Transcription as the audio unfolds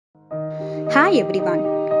Hi everyone.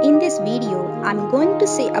 In this video, I'm going to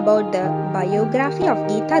say about the biography of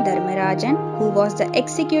Geetha Dharmarajan, who was the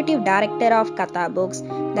executive director of Katha Books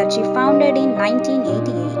that she founded in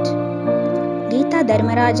 1988. Geetha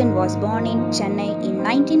Dharmarajan was born in Chennai in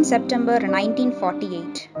 19 September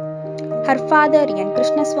 1948. Her father N.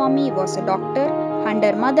 Krishnaswamy was a doctor and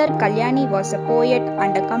her mother Kalyani was a poet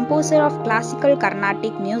and a composer of classical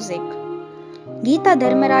Carnatic music. Geetha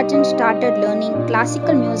Dharmarajan started learning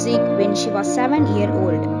classical music when she was 7 years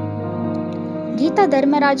old. Geetha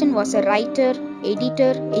Dharmarajan was a writer,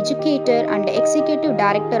 editor, educator and executive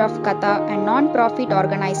director of Katha, a non-profit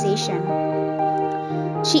organization.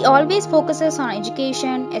 She always focuses on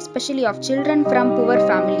education, especially of children from poor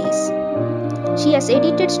families. She has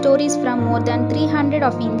edited stories from more than 300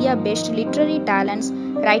 of India-based literary talents,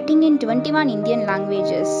 writing in 21 Indian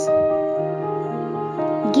languages.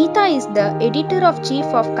 Geetha is the editor-in-chief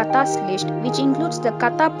of Katha's List, which includes the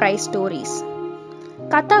Katha Prize stories.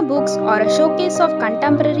 Katha books are a showcase of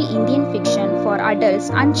contemporary Indian fiction for adults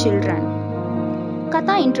and children.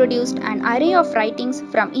 Katha introduced an array of writings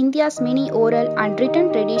from India's many oral and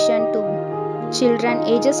written tradition to children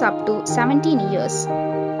ages up to 17 years.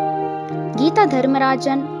 Geetha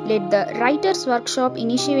Dharmarajan led the Writers' Workshop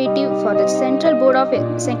initiative for the Central Board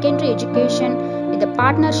of Secondary Education with a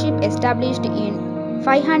partnership established in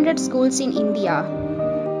 500 schools in India.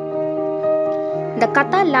 The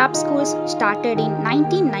Katha Lab schools started in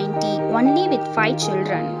 1990 only with 5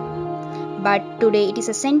 children. But today it is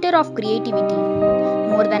a center of creativity.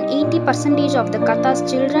 More than 80% of the Katha's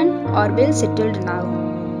children are well settled now.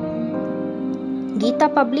 Geetha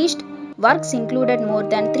published works included more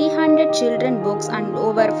than 300 children books and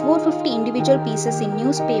over 450 individual pieces in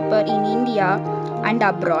newspaper in India and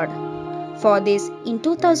abroad. For this, in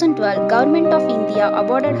 2012, Government of India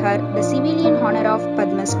awarded her the civilian honor of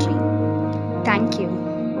Padma Shri. Thank you.